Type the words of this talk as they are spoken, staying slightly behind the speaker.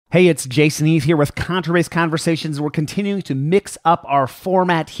Hey, it's Jason Eve here with Contrabass Conversations. We're continuing to mix up our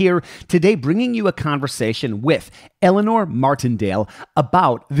format here today, bringing you a conversation with Eleanor Martindale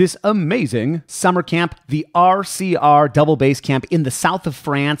about this amazing summer camp, the RCR Double Bass Camp in the south of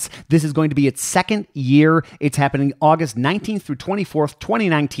France. This is going to be its second year. It's happening August 19th through 24th,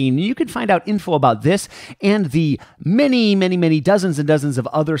 2019. You can find out info about this and the many dozens and dozens of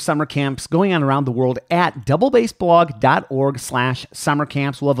other summer camps going on around the world at doublebassblog.org/summer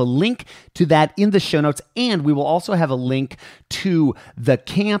camps. We'll have a link to that in the show notes, and we will also have a link to the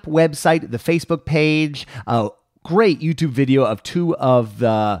camp website, the Facebook page, great YouTube video of two of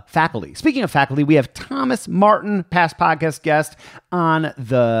the faculty. Speaking of faculty, we have Thomas Martin, past podcast guest, on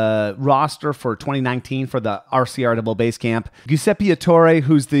the roster for 2019 for the RCR Double Bass Camp. Giuseppe Attore,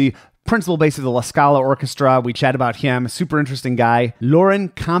 who's the principal bass of the La Scala Orchestra. We chat about him. Super interesting guy. Lauren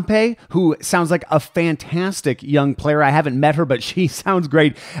Campe, who sounds like a fantastic young player. I haven't met her, but she sounds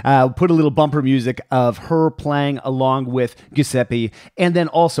great. Put a little bumper music of her playing along with Giuseppe. And then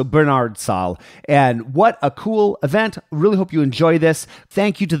also Bernard Saal. And what a cool event. Really hope you enjoy this.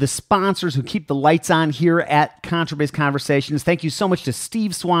 Thank you to the sponsors who keep the lights on here at Contrabass Conversations. Thank you so much to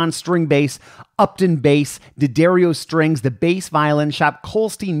Steve Swan String Bass, Upton Bass, D'Addario Strings, the Bass Violin Shop,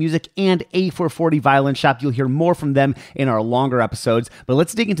 Colstein Music, and A440 Violin Shop. You'll hear more from them in our longer episodes. But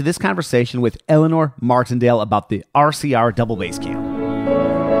let's dig into this conversation with Eleanor Martindale about the RCR Double Bass Camp.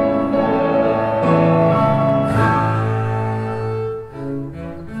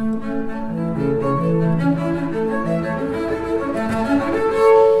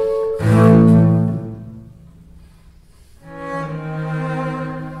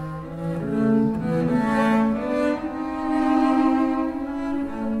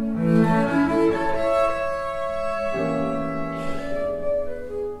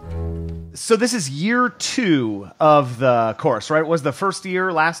 So this is year 2 of the course, right? Was the first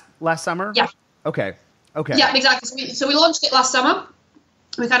year last summer? Yeah. Okay. Yeah, exactly. So we launched it last summer.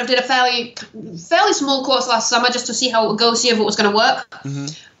 We kind of did a fairly small course last summer just to see how it would go, see if it was going to work.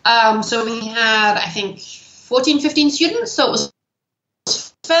 Mm-hmm. So we had, I think, 14, 15 students. So it was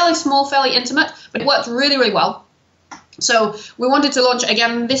fairly small, fairly intimate, but it worked really, really well. So we wanted to launch it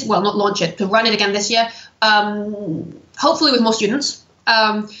again to run it again this year, hopefully with more students.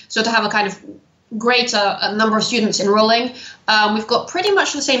 So to have a kind of greater number of students enrolling. We've got pretty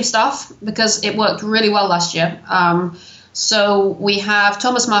much the same staff because it worked really well last year. So we have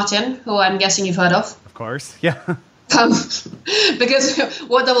Thomas Martin, who I'm guessing you've heard of. Of course, yeah. Because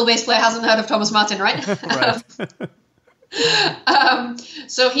what double bass player hasn't heard of Thomas Martin, right? Right.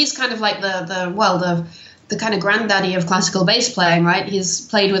 So he's kind of like the kind of granddaddy of classical bass playing, right? He's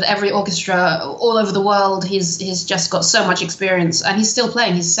played with every orchestra all over the world. He's just got so much experience, and he's still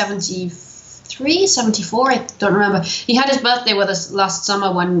playing. He's 73, 74, I don't remember. He had his birthday with us last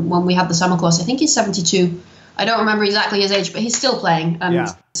summer when we had the summer course. I think he's 72. I don't remember exactly his age, but he's still playing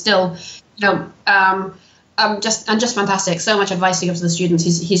and still, just fantastic. So much advice he gives to the students.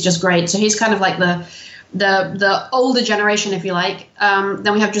 He's just great. So he's kind of like the older generation, if you like.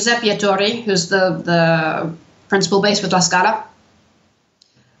 Then we have Giuseppe Attore, who's the principal bass with La Scala,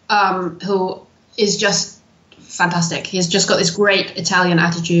 who is just fantastic. He's just got this great Italian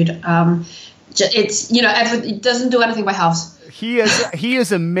attitude. It doesn't do anything by halves. He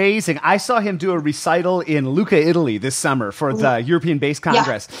is amazing. I saw him do a recital in Lucca, Italy this summer for the European Bass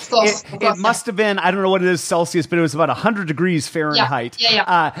Congress. Yeah, of course, it must have been, I don't know what it is Celsius, but it was about 100 degrees Fahrenheit.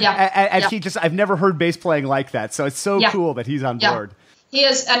 I've never heard bass playing like that. So it's so cool that he's on board. He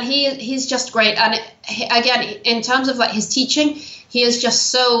is, and he's just great. And again, in terms of like his teaching, he is just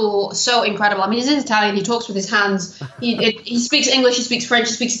so incredible. I mean, he's Italian. He talks with his hands. He speaks English. He speaks French.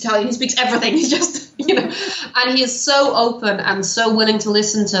 He speaks Italian. He speaks everything. He's just, and he is so open and so willing to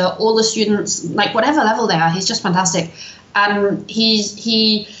listen to all the students, like whatever level they are. He's just fantastic. And he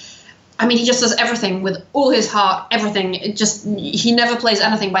just does everything with all his heart. Everything. He never plays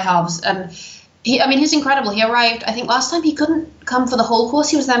anything by halves. And he's incredible. He arrived, I think last time he couldn't come for the whole course.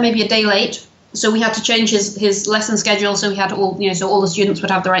 He was there maybe a day late. So we had to change his lesson schedule. So we had to so all the students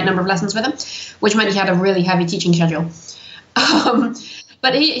would have the right number of lessons with him, which meant he had a really heavy teaching schedule.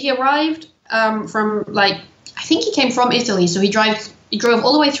 But he arrived from I think he came from Italy. So he drove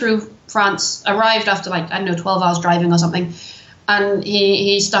all the way through France, arrived after 12 hours driving or something. And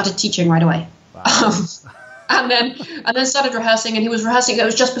he started teaching right away. Wow. And then started rehearsing, and he was rehearsing. It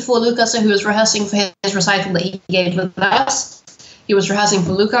was just before Luca, so he was rehearsing for his recital that he gave with us. He was rehearsing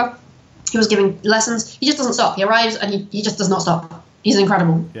for Luca. He was giving lessons. He just doesn't stop. He arrives and he just does not stop. He's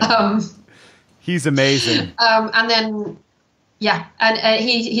incredible. Yeah. He's amazing. And then,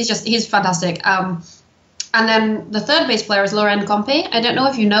 he's fantastic. And then the third bass player is Lorraine Compé. I don't know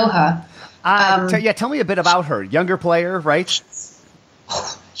if you know her. Tell me a bit about her. Younger player, right?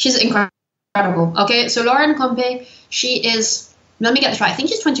 She's incredible. Okay, so Lorraine Compé, she is, let me get this right, I think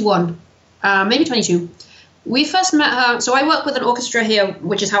she's 21, maybe 22. We first met her, so I work with an orchestra here,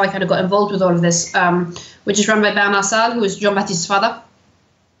 which is how I kind of got involved with all of this, which is run by Bernard Salle, who is Jean-Baptiste's father.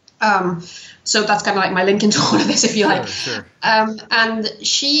 So that's kind of like my link into all of this, if you like. Sure. And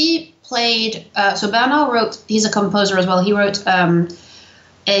she played, so Bernard wrote, he's a composer as well, he wrote a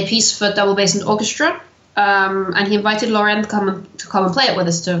piece for double bass and orchestra, and he invited Lorraine to come and play it with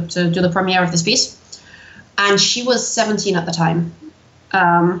us to do the premiere of this piece. And she was 17 at the time.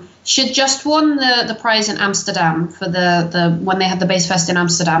 She had just won the prize in Amsterdam for the when they had the Bass Fest in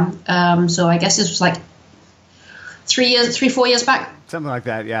Amsterdam. So I guess this was like 4 years back. Something like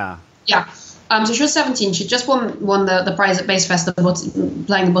that, yeah. Yeah. So she was 17. She just won the prize at Bass Fest, playing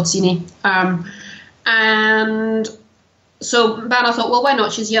the Bozzini. And so Bernard thought, well, why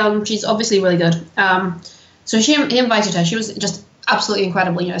not? She's young. She's obviously really good. So he invited her. She was just absolutely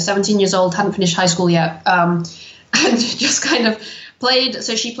incredible. 17 years old, hadn't finished high school yet, and just kind of played.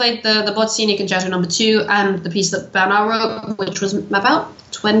 So she played the Bozzini Concerto No. 2 and the piece that Bernard wrote, which was about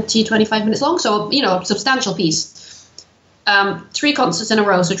 25 minutes long. So a substantial piece. 3 concerts in a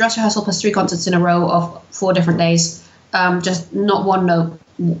row. So dress rehearsal plus 3 concerts in a row of 4 different days. Just not one note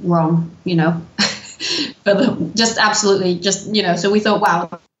wrong. But just absolutely, so we thought,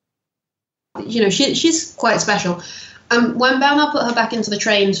 wow, she's quite special. When Bernard put her back into the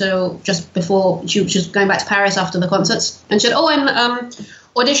train, so just before she was going back to Paris after the concerts, and she said, I'm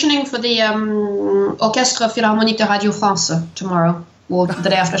auditioning for the Orchestre Philharmonique de Radio France tomorrow, or the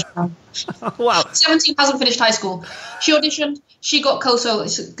day after tomorrow. Wow. 17, hasn't finished high school. She auditioned, she got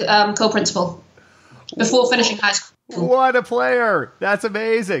co-principal before finishing high school. What a player. That's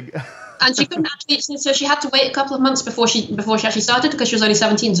amazing. And she couldn't actually, so she had to wait a couple of months before she actually started, because she was only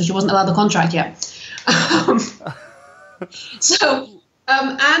 17, so she wasn't allowed the contract yet.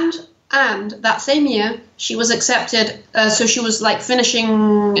 And that same year she was accepted. So she was like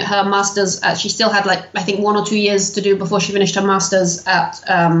finishing her masters. She still had I think 1 or 2 years to do before she finished her masters at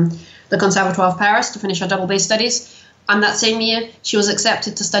the Conservatoire of Paris to finish her double bass studies. And that same year she was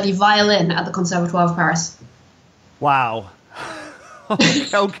accepted to study violin at the Conservatoire of Paris. Wow.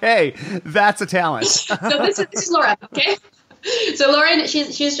 Okay, that's a talent. So this is Lorraine. Okay, so Lorraine,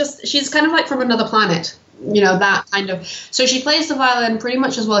 she's kind of like from another planet. That kind of. So she plays the violin pretty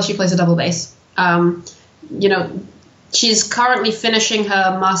much as well as she plays the double bass. She's currently finishing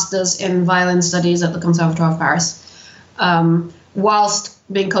her masters in violin studies at the Conservatoire of Paris, whilst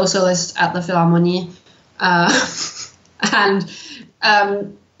being co-soloist at the Philharmonie,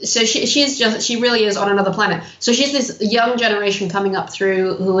 so she really is on another planet. So she's this young generation coming up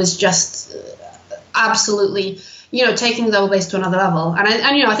through who is just absolutely, taking the double bass to another level. And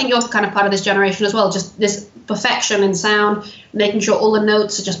I think you're kind of part of this generation as well. Just this perfection in sound, making sure all the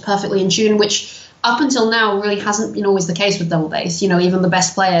notes are just perfectly in tune, which up until now really hasn't been always the case with double bass. Even the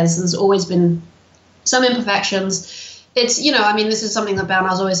best players, there's always been some imperfections. It's, this is something that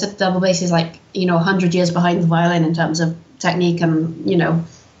Bernard's always said, double bass is 100 years behind the violin in terms of technique and,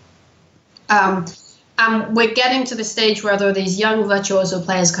 and we're getting to the stage where there are these young virtuoso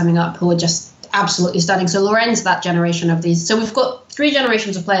players coming up who are just absolutely stunning. So Lorraine's that generation of these. So we've got 3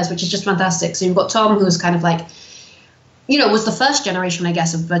 generations of players, which is just fantastic. So you've got Tom, who's kind of was the first generation, I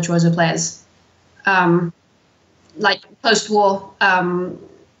guess, of virtuoso players, post-war. Then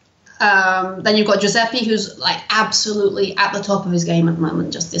you've got Giuseppe, who's absolutely at the top of his game at the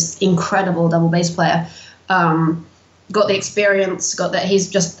moment, just this incredible double bass player. Got the experience, he's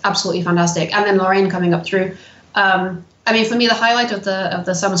just absolutely fantastic. And then Lorraine coming up through. For me, the highlight of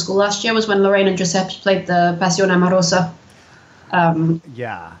the summer school last year was when Lorraine and Giuseppe played the Passione Amorosa.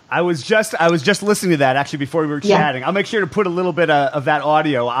 Yeah, I was just listening to that actually before we were chatting. I'll make sure to put a little bit of that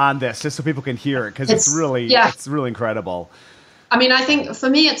audio on this just so people can hear it, because it's really incredible. I think for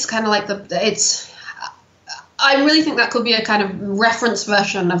me it's kind of I really think that could be a kind of reference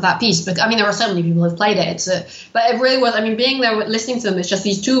version of that piece. But there are so many people who've played it. But it really was. Being there, listening to them, it's just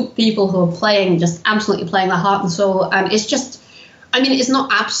these 2 people who are playing, just absolutely playing their heart and soul. And it's just, it's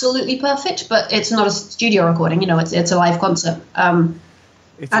not absolutely perfect, but it's not a studio recording. It's a live concert. And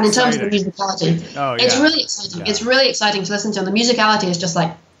exciting. In terms of the musicality, it's really exciting. Yeah. It's really exciting to listen to. And the musicality is just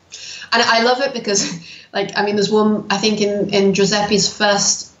and I love it because, there's one, I think in Giuseppe's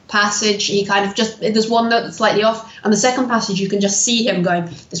first passage, he kind of there's one note that's slightly off, and the second passage you can just see him going,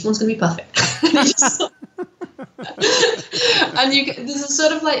 this one's going to be perfect. And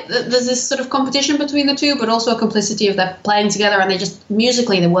there's this sort of competition between the 2, but also a complicity of their playing together, and they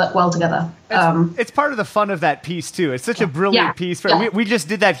work well together. It's part of the fun of that piece too. It's such a brilliant piece. We just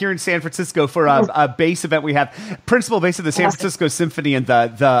did that here in San Francisco for a bass event. We have principal bass of the San Francisco Symphony and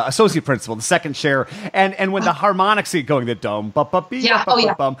the associate principal, the second chair, and when the harmonics get going, the dum ba ba be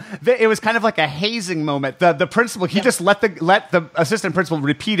bum. It was kind of like a hazing moment. The principal, he just let the assistant principal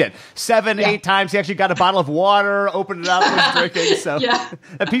repeat it 7-8 times. He actually got a bottle of water, opened it up, was drinking. So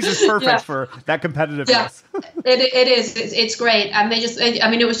that piece is perfect for that competitiveness. It is. It's great, and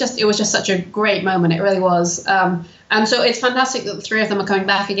it was just such a great moment. It really was. And so it's fantastic that the three of them are coming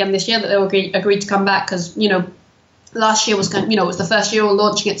back again this year. That they agreed to come back because last year was it was the first year we were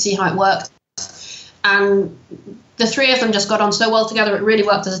launching it to see how it worked, and the three of them just got on so well together. It really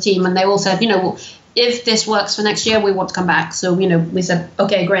worked as a team, and they all said, if this works for next year, we want to come back. So, we said,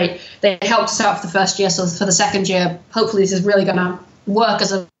 okay, great. They helped us out for the first year. So for the second year, hopefully this is really going to work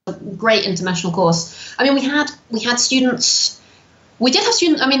as a great international course. I mean, we had students. We did have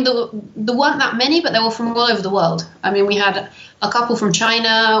students. I mean, there weren't that many, but they were from all over the world. I mean, we had a couple from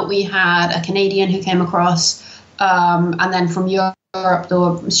China. We had a Canadian who came across. And then from Europe, there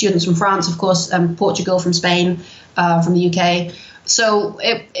were students from France, of course, Portugal, from Spain, from the UK. So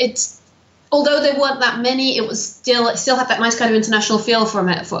it's although there weren't that many, it still had that nice kind of international feel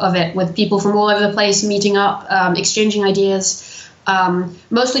of it, with people from all over the place meeting up, exchanging ideas.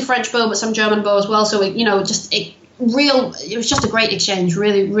 Mostly French bow, but some German bow as well. So it was just a great exchange.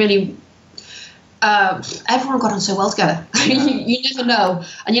 Really, really. Everyone got on so well together. You never know.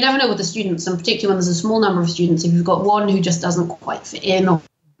 And you never know with the students, and particularly when there's a small number of students, if you've got one who just doesn't quite fit in or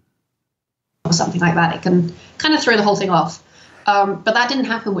something like that, it can kind of throw the whole thing off. But that didn't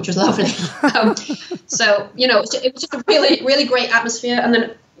happen, which was lovely. So, it was just a really, really great atmosphere. And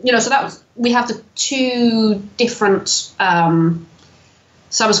then, we have the two different, sorry,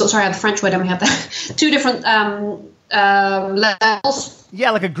 I had the French word, and we had the two different levels.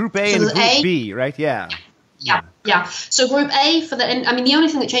 Yeah, like a group A and a group B, right? Yeah. So group A the only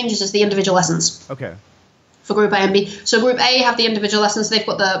thing that changes is the individual lessons. Okay. For group A and B. So group A have the individual lessons. They've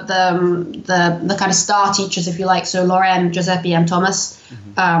got the kind of star teachers, if you like. So Lorraine, Giuseppe, and Thomas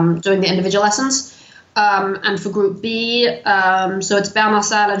doing the individual lessons. And for group B, so it's Bernard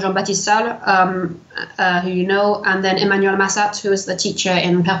Salle and Jean-Baptiste Salle, who you know, and then Emmanuel Massat, who is the teacher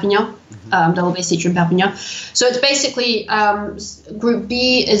in Perpignan, double bass teacher in Perpignan. So it's basically group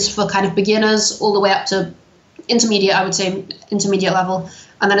B is for kind of beginners all the way up to intermediate, I would say intermediate level.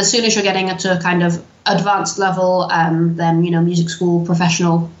 And then as soon as you're getting to kind of advanced level, then, music school,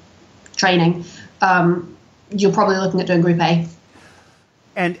 professional training, you're probably looking at doing group A.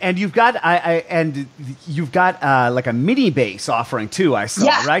 And you've got like a mini bass offering too, I saw,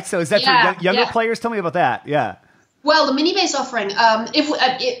 right? So is that for younger players? Tell me about that. Yeah. Well, the mini bass offering,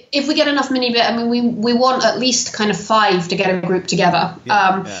 if we get enough mini bass, we want at least kind of 5 to get a group together.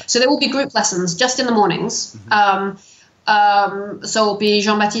 So there will be group lessons just in the mornings. So it'll be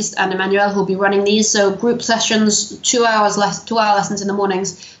Jean-Baptiste and Emmanuel who'll be running these. So group sessions, 2-hour lessons in the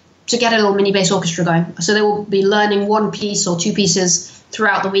mornings to get a little mini bass orchestra going. So they will be learning one piece or 2 pieces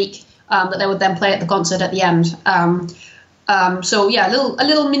throughout the week that they would then play at the concert at the end. So a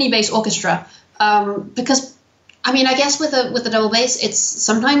little mini bass orchestra. Because I guess with the double bass, it's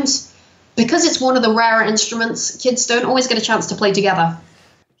sometimes because it's one of the rarer instruments, kids don't always get a chance to play together.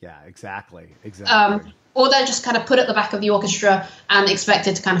 Yeah, exactly. Or they're just kind of put at the back of the orchestra and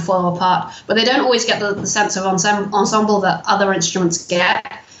expected to kind of fall apart. But they don't always get the sense of ensemble that other instruments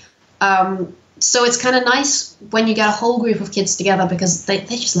get. So it's kind of nice when you get a whole group of kids together because they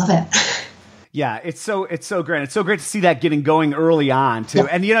just love it. Yeah, it's so great. It's so great to see that getting going early on too.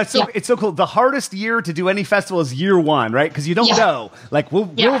 And it's so cool. The hardest year to do any festival is year 1, right? Because you don't know, like, will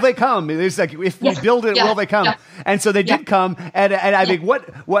they come? It's like if we build it, will they come? Yeah. And so they did come. And I think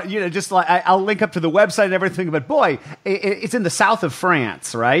what just like I'll link up to the website and everything. But boy, it's in the south of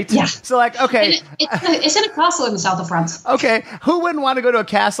France, right? Yeah. So like, okay, it's in a castle in the south of France. Okay, who wouldn't want to go to a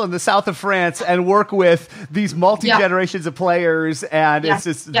castle in the south of France and work with these multi-generations of players? And it's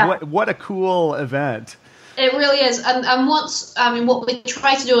just what a cool event. It really is. And what we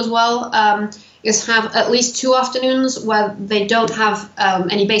try to do as well is have at least 2 afternoons where they don't have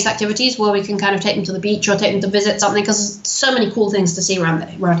any bass activities, where we can kind of take them to the beach or take them to visit something, because there's so many cool things to see around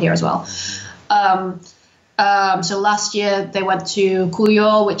here as well. So last year they went to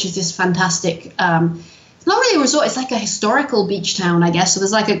Couillot, which is this fantastic it's not really a resort, it's like a historical beach town, I guess. So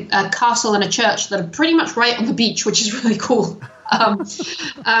there's like a castle and a church that are pretty much right on the beach, which is really cool.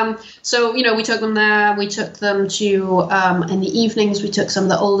 So, we took them there. We took them to, in the evenings, we took some of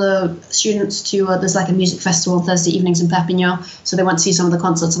the older students to, there's like a music festival on Thursday evenings in Perpignan. So they went to see some of the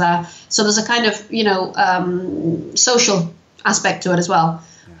concerts there. So there's a kind of, social aspect to it as well.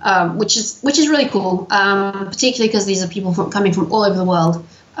 which is really cool, particularly because these are people coming from all over the world,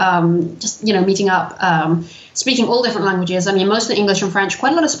 just meeting up, speaking all different languages. I mean, mostly English and French,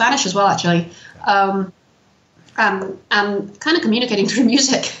 quite a lot of Spanish as well, actually, and kind of communicating through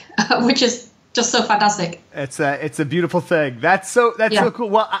music, which is just so fantastic. It's a beautiful thing. That's so cool.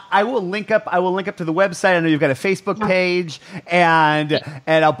 Well, I will link up to the website. I know you've got a Facebook page, and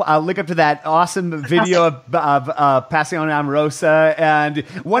I'll link up to that awesome video of passing on Amorosa. And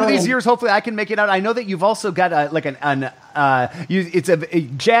one of these years, hopefully, I can make it out. I know that you've also got it's a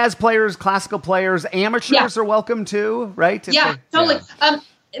jazz players, classical players, amateurs are welcome too, right? Totally.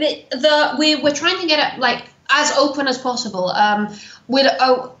 We're trying to get it like as open as possible.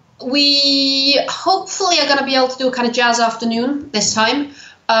 We hopefully are going to be able to do a kind of jazz afternoon this time.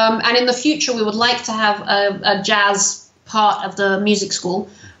 And in the future, we would like to have a jazz part of the music school.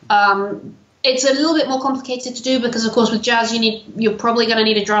 It's a little bit more complicated to do because, of course, with jazz, you're probably going to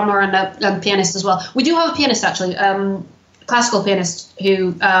need a drummer and a pianist as well. We do have a pianist, actually, classical pianist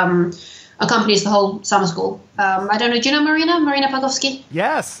who accompanies the whole summer school. I don't know. Do you know Marina Pagowski?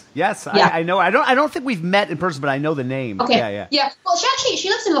 Yes. Yeah. I know. I don't think we've met in person, but I know the name. Okay. Yeah. Well, she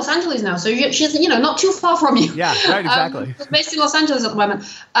lives in Los Angeles now, so she's not too far from you. Yeah. Right. Exactly. Based in Los Angeles at the moment.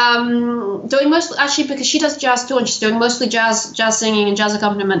 Doing mostly actually because she does jazz too, and she's doing mostly jazz singing and jazz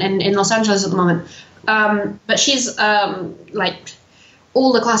accompaniment in Los Angeles at the moment. But she's like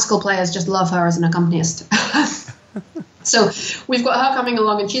all the classical players just love her as an accompanist. So we've got her coming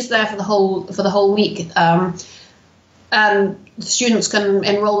along, and she's there for the whole week. And the students can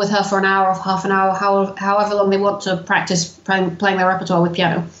enroll with her for an hour or half an hour, however long they want to practice playing their repertoire with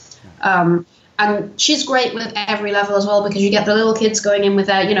piano. And she's great with every level as well, because you get the little kids going in with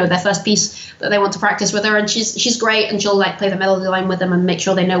their first piece that they want to practice with her, and she's great, and she'll like play the melody line with them and make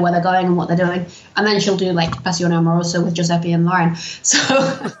sure they know where they're going and what they're doing. And then she'll do like Passione Amorosa with Giuseppe and Lauren.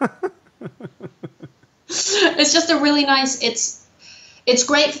 So. It's just a really nice. It's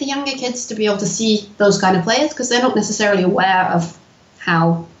great for the younger kids to be able to see those kind of players because they're not necessarily aware of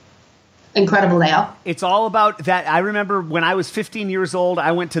how incredible they are. It's all about that. I remember when I was 15 years old,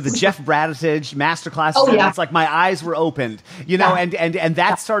 I went to the Jeff Brattage masterclass. It's like my eyes were opened, and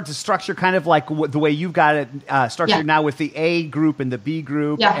that started to structure kind of like the way you've got it structured now with the A group and the B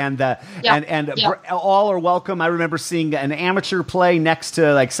group and all are welcome. I remember seeing an amateur play next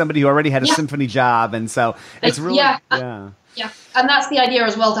to like somebody who already had a symphony job, and so it's really Yeah, and that's the idea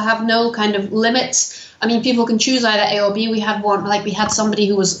as well, to have no kind of limits. I mean, people can choose either A or B. We had somebody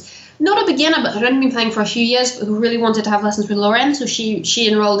who was not a beginner, but had only been playing for a few years, but who really wanted to have lessons with Lauren, so she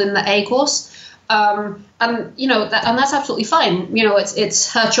enrolled in the A course, and that's absolutely fine.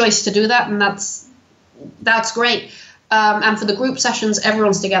 It's her choice to do that, and that's great. And for the group sessions,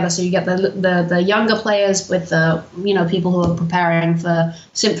 everyone's together, so you get the younger players with the people who are preparing for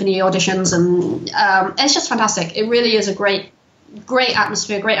symphony auditions, and it's just fantastic. It really is a great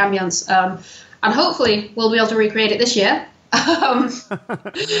atmosphere, great ambience, and hopefully we'll be able to recreate it this year.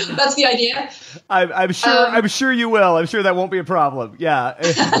 That's the idea. I'm sure you will. I'm sure that won't be a problem. Yeah.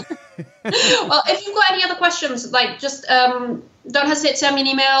 Well, if you've got any other questions, like just don't hesitate to send me an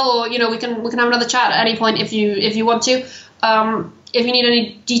email, or we can have another chat at any point if you want to. If you need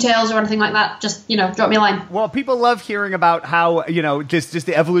any details or anything like that, just drop me a line. Well, people love hearing about how just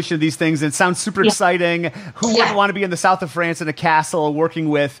the evolution of these things. It sounds super exciting. Who wouldn't want to be in the south of France in a castle working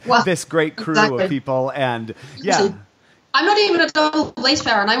with this great crew of people? And I'm not even a double bass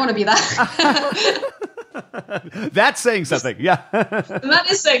player, and I want to be that. That's saying something, yeah. That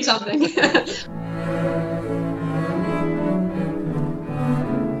is saying something.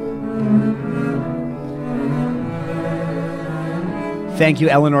 Thank you,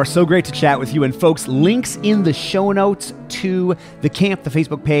 Eleanor. So great to chat with you. And folks, links in the show notes to the camp, the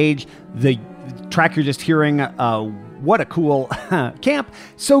Facebook page, the track you're just hearing. What a cool camp.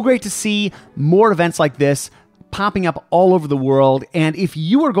 So great to see more events like this popping up all over the world. And if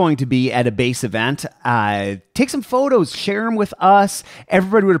you are going to be at a bass event, take some photos, share them with us.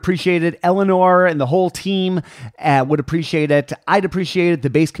 Everybody would appreciate it. Eleanor and the whole team would appreciate it. I'd appreciate it. The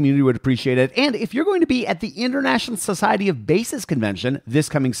bass community would appreciate it. And if you're going to be at the International Society of Bassists Convention this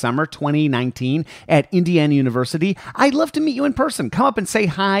coming summer, 2019, at Indiana University, I'd love to meet you in person. Come up and say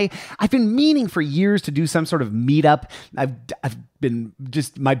hi. I've been meaning for years to do some sort of meetup. I've been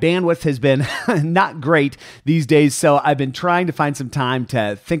just, my bandwidth has been not great these days. So I've been trying to find some time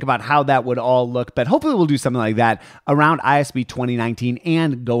to think about how that would all look. But hopefully we'll do something like that around ISB 2019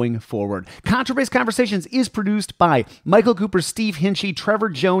 and going forward. Contrabass Conversations is produced by Michael Cooper, Steve Hinchy, Trevor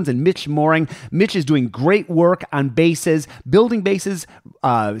Jones, and Mitch Mooring. Mitch is doing great work on basses, building basses,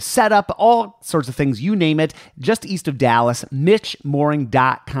 setup, all sorts of things, you name it, just east of Dallas.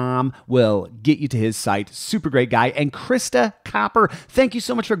 MitchMooring.com will get you to his site. Super great guy. And Krista Copper, thank you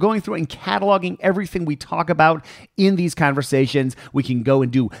so much for going through and cataloging everything we talk about in these conversations. We can go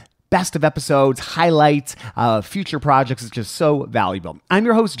and do best of episodes, highlights, future projects. It's just so valuable. I'm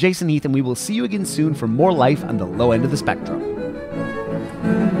your host, Jason Heath, and we will see you again soon for more life on the low end of the spectrum.